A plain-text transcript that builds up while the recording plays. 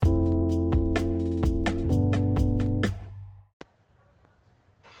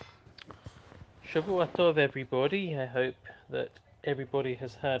Shavua Tov, everybody. I hope that everybody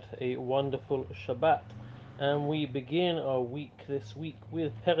has had a wonderful Shabbat. And we begin our week this week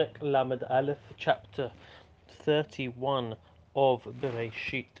with Perek Lamed Aleph, chapter 31 of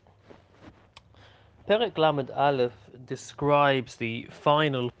Bereishit. Perek Lamed Aleph describes the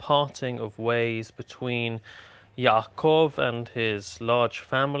final parting of ways between Yaakov and his large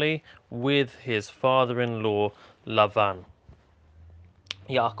family with his father-in-law Lavan.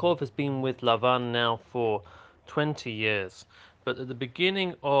 Yaakov has been with Lavan now for 20 years, but at the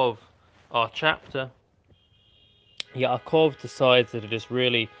beginning of our chapter, Yaakov decides that it is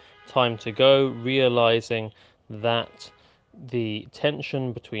really time to go, realizing that the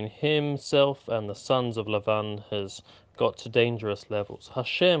tension between himself and the sons of Lavan has got to dangerous levels.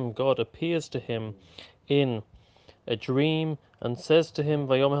 Hashem, God, appears to him in a dream and says to him,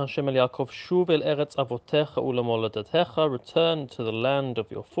 Vayomer Hashem el Yaakov, Shuv el eretz avotecha ulamoladatecha, return to the land of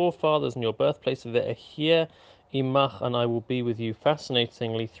your forefathers and your birthplace, ve'ehyeh imach, and I will be with you.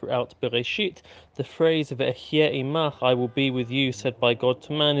 Fascinatingly, throughout Bereishit, the phrase ve'ehyeh imach, I will be with you, said by God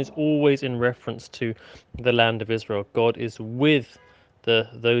to man, is always in reference to the land of Israel. God is with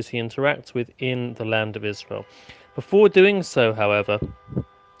those he interacts with in the land of Israel. Before doing so, however,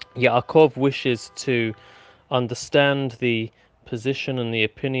 Yaakov wishes to understand the position and the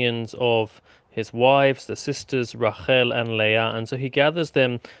opinions of his wives, the sisters Rachel and Leah, and so he gathers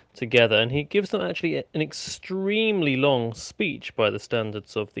them together and he gives them actually an extremely long speech by the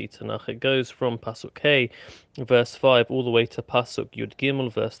standards of the Tanakh. It goes from Pasuk Hey, verse 5, all the way to Pasuk Yud Gimel,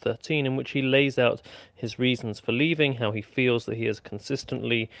 verse 13, in which he lays out his reasons for leaving, how he feels that he has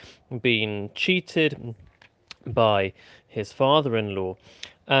consistently been cheated by his father-in-law,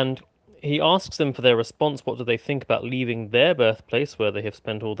 and he asks them for their response. What do they think about leaving their birthplace, where they have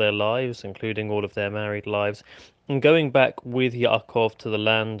spent all their lives, including all of their married lives, and going back with Yaakov to the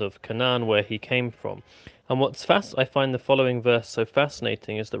land of Canaan, where he came from? And I find the following verse so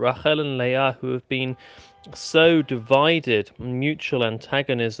fascinating is that Rachel and Leah, who have been so divided, mutual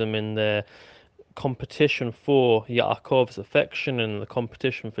antagonism in their competition for Yaakov's affection and the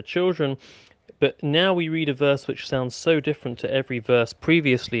competition for children, but now we read a verse which sounds so different to every verse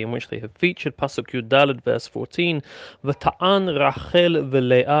previously in which they have featured. Pasuk Yud Daled, verse 14, V'ta'an Rachel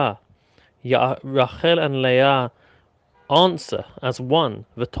v'Leah. Rachel and Leah answer as one.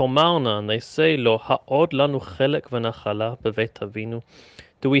 V'tomarna, and they say, Lo ha'od lanu chelek v'nachala b'vet avinu.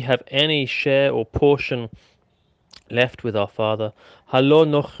 Do we have any share or portion left with our father? Halo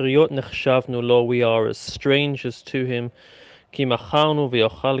nochriot nechshavnu lo, we are as strangers to him. Ki macharnu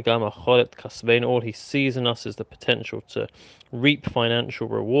v'yochal gam achol et kasveinu. All he sees in us is the potential to reap financial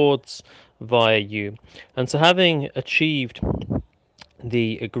rewards via you. And so, having achieved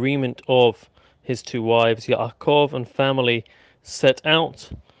the agreement of his two wives, Yaakov and family set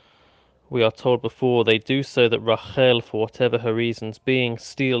out. We are told before they do so that Rachel, for whatever her reasons being,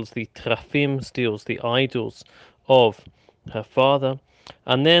 steals the trafim, steals the idols of her father.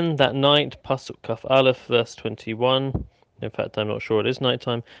 And then that night, Pasuk Kaf Aleph, verse 21, in fact, I'm not sure it is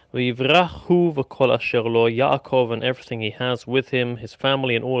nighttime. V'yivrachu v'kol asher lo, Yaakov and everything he has with him, his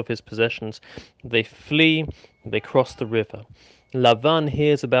family and all of his possessions, they flee, they cross the river. Lavan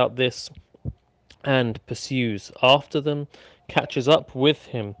hears about this and pursues after them, catches up with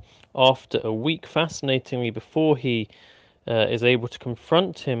him after a week. Fascinatingly, before he is able to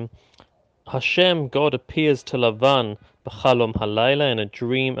confront him, Hashem, God, appears to Lavan b'chalom halayla, in a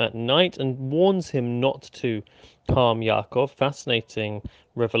dream at night, and warns him not to harm Yaakov. Fascinating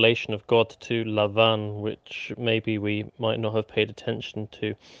revelation of God to Lavan, which maybe we might not have paid attention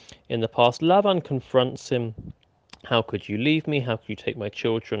to in the past. Lavan confronts him. How could you leave me? How could you take my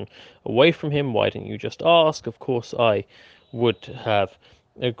children away from him? Why didn't you just ask? Of course I would have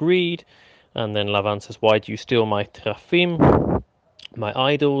agreed. And then Lavan says, why do you steal my trafim, my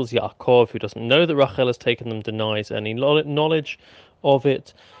idols? Yaakov, who doesn't know that Rachel has taken them, denies any knowledge of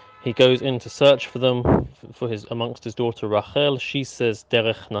it. He goes in to search for them amongst his daughter Rachel. She says,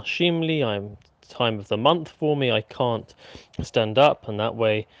 Derech nashimli, I'm time of the month for me, I can't stand up, and that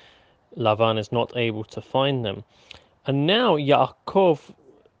way Lavan is not able to find them. And now Yaakov,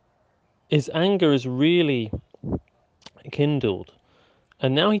 his anger is really kindled.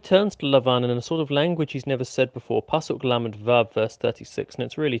 And now he turns to Lavan in a sort of language he's never said before. Pasuk Lamed Vav, verse 36, and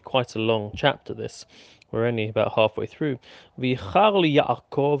it's really quite a long chapter, this. We're only about halfway through. V'yichar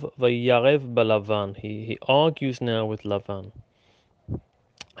Yaakov v'yarev b'Lavan. He argues now with Lavan.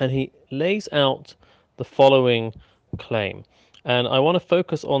 And he lays out the following claim. And I want to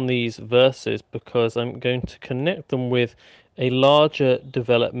focus on these verses because I'm going to connect them with a larger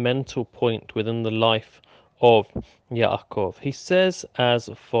developmental point within the life of Yaakov. He says as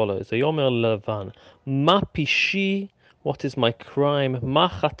follows: Yomer Lavan, Ma pishi, what is my crime? Ma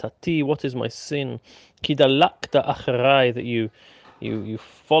chatati, what is my sin? Kidalakta acharai, that you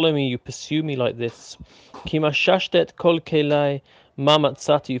follow me, you pursue me like this. Ki mashashtet kol kelai, ma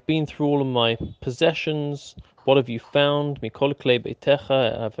matzati, you've been through all of my possessions. What have you found? Mikol klei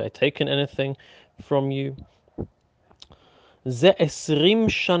beitecha, have I taken anything from you? Ze esrim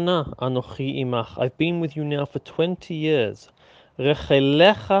shana anochi imach. I've been with you now for 20 years.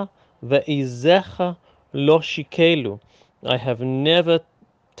 Rechelecha ve'izecha lo shikelu. I have never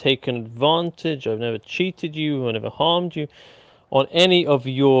taken advantage, I've never cheated you, I've never harmed you on any of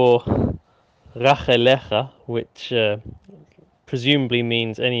your rachelecha, which presumably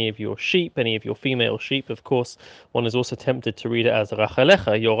means any of your sheep, any of your female sheep. Of course, one is also tempted to read it as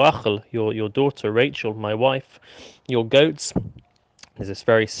rachelecha, your Rachel, your daughter Rachel, my wife, your goats. There's this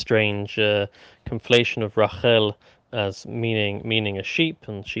very strange conflation of Rachel as meaning a sheep,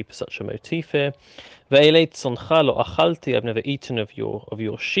 and sheep is such a motif here. Ve'elei tzoncha lo achalti, I've never eaten of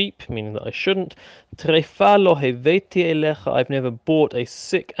your sheep, meaning that I shouldn't. Trefa lo heveti elecha, I've never bought a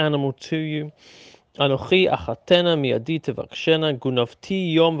sick animal to you. Anochi achatena miadi tevakshena,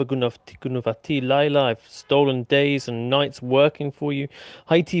 gunavti yom gunavati laila, I've stolen days and nights working for you.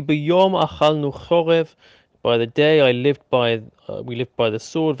 Haiti b'yom achalnu chorev, by the day I lived by, we lived by the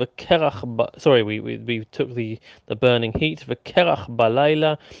sword. Sorry, we took the burning heat. V'kerach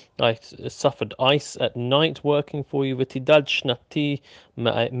balayla, I suffered ice at night working for you. V'tidad shnati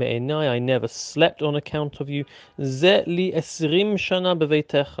me'enai, I never slept on account of you. Ze li esrim shana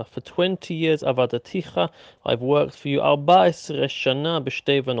beveitecha, for 20 years avadaticha, I've worked for you. Arba esre shana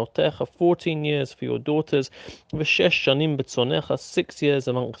b'shtei vanotecha, 14 years for your daughters. V'shesh shanim betzonecha, 6 years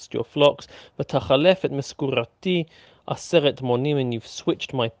amongst your flocks. V'tachalef et meskurati aseret monim, and you've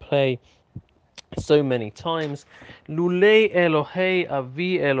switched my play so many times. Lulei Elohei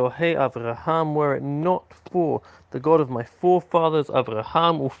Avi Elohei Avraham, were it not for the God of my forefathers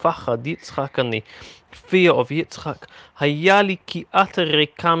Avraham, ufachad Yitzchak, and the fear of Yitzchak, hayali ki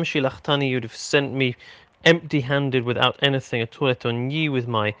atarekam shilachtani, you'd have sent me empty-handed without anything at all, et on ye with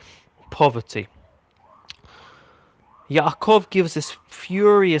my poverty. Yaakov gives this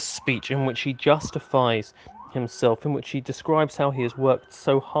furious speech in which he justifies himself, in which he describes how he has worked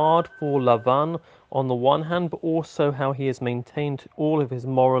so hard for Lavan on the one hand, but also how he has maintained all of his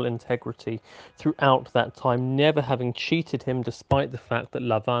moral integrity throughout that time, never having cheated him despite the fact that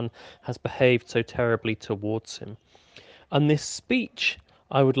Lavan has behaved so terribly towards him. And this speech,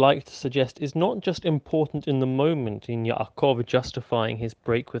 I would like to suggest, is not just important in the moment in Yaakov justifying his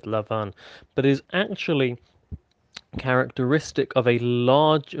break with Lavan, but is actually characteristic of a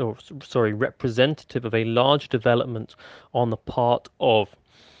large, or sorry, representative of a large development on the part of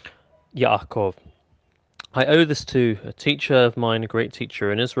Yaakov. I owe this to a teacher of mine, a great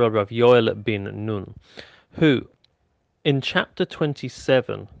teacher in Israel, Rav Yoel bin Nun, who, in chapter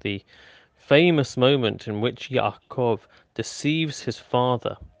 27, the famous moment in which Yaakov deceives his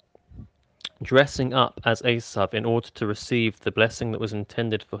father, dressing up as Esav in order to receive the blessing that was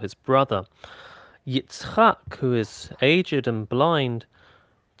intended for his brother, Yitzchak, who is aged and blind,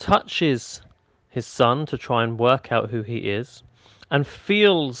 touches his son to try and work out who he is, and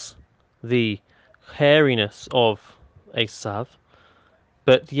feels the hairiness of Esav,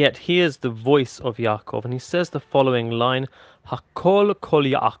 but yet hears the voice of Yaakov, and he says the following line: Hakol kol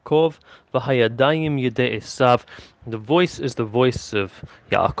Yaakov v'hayadayim yedei Esav. The voice is the voice of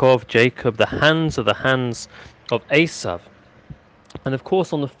Yaakov, Jacob. The hands are the hands of Esav. And of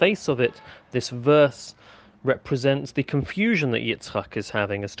course, on the face of it, this verse represents the confusion that Yitzchak is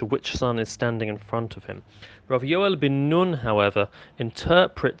having as to which son is standing in front of him. Rav Yoel bin Nun, however,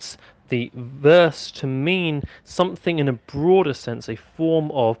 interprets the verse to mean something in a broader sense, a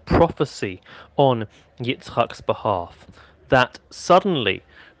form of prophecy on Yitzchak's behalf. That suddenly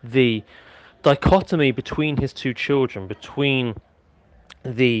the dichotomy between his two children, between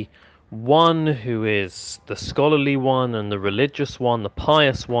the one who is the scholarly one and the religious one, the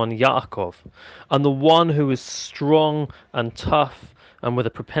pious one, Yaakov, and the one who is strong and tough and with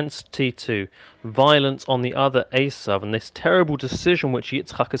a propensity to violence on the other, Esav, and this terrible decision which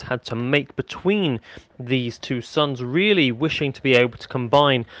Yitzchak has had to make between these two sons, really wishing to be able to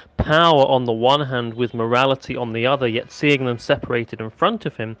combine power on the one hand with morality on the other, yet seeing them separated in front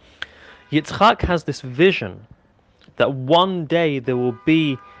of him. Yitzchak has this vision that one day there will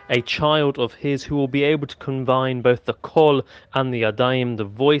be a child of his who will be able to combine both the kol and the yadayim, the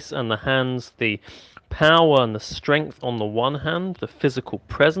voice and the hands, the power and the strength on the one hand, the physical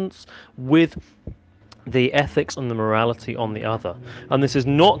presence, with the ethics and the morality on the other. And this is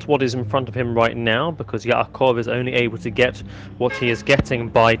not what is in front of him right now, because Yaakov is only able to get what he is getting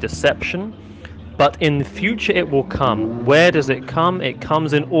by deception. But in the future it will come. Where does it come? It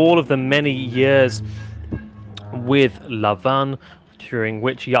comes in all of the many years with Lavan, during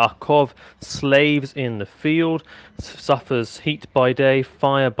which Yaakov slaves in the field, suffers heat by day,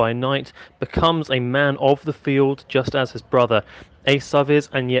 fire by night, becomes a man of the field, just as his brother Esav is,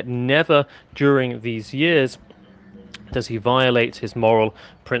 and yet never during these years does he violate his moral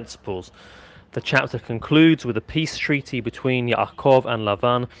principles. The chapter concludes with a peace treaty between Yaakov and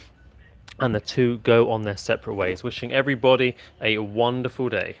Lavan, and the two go on their separate ways. Wishing everybody a wonderful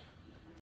day.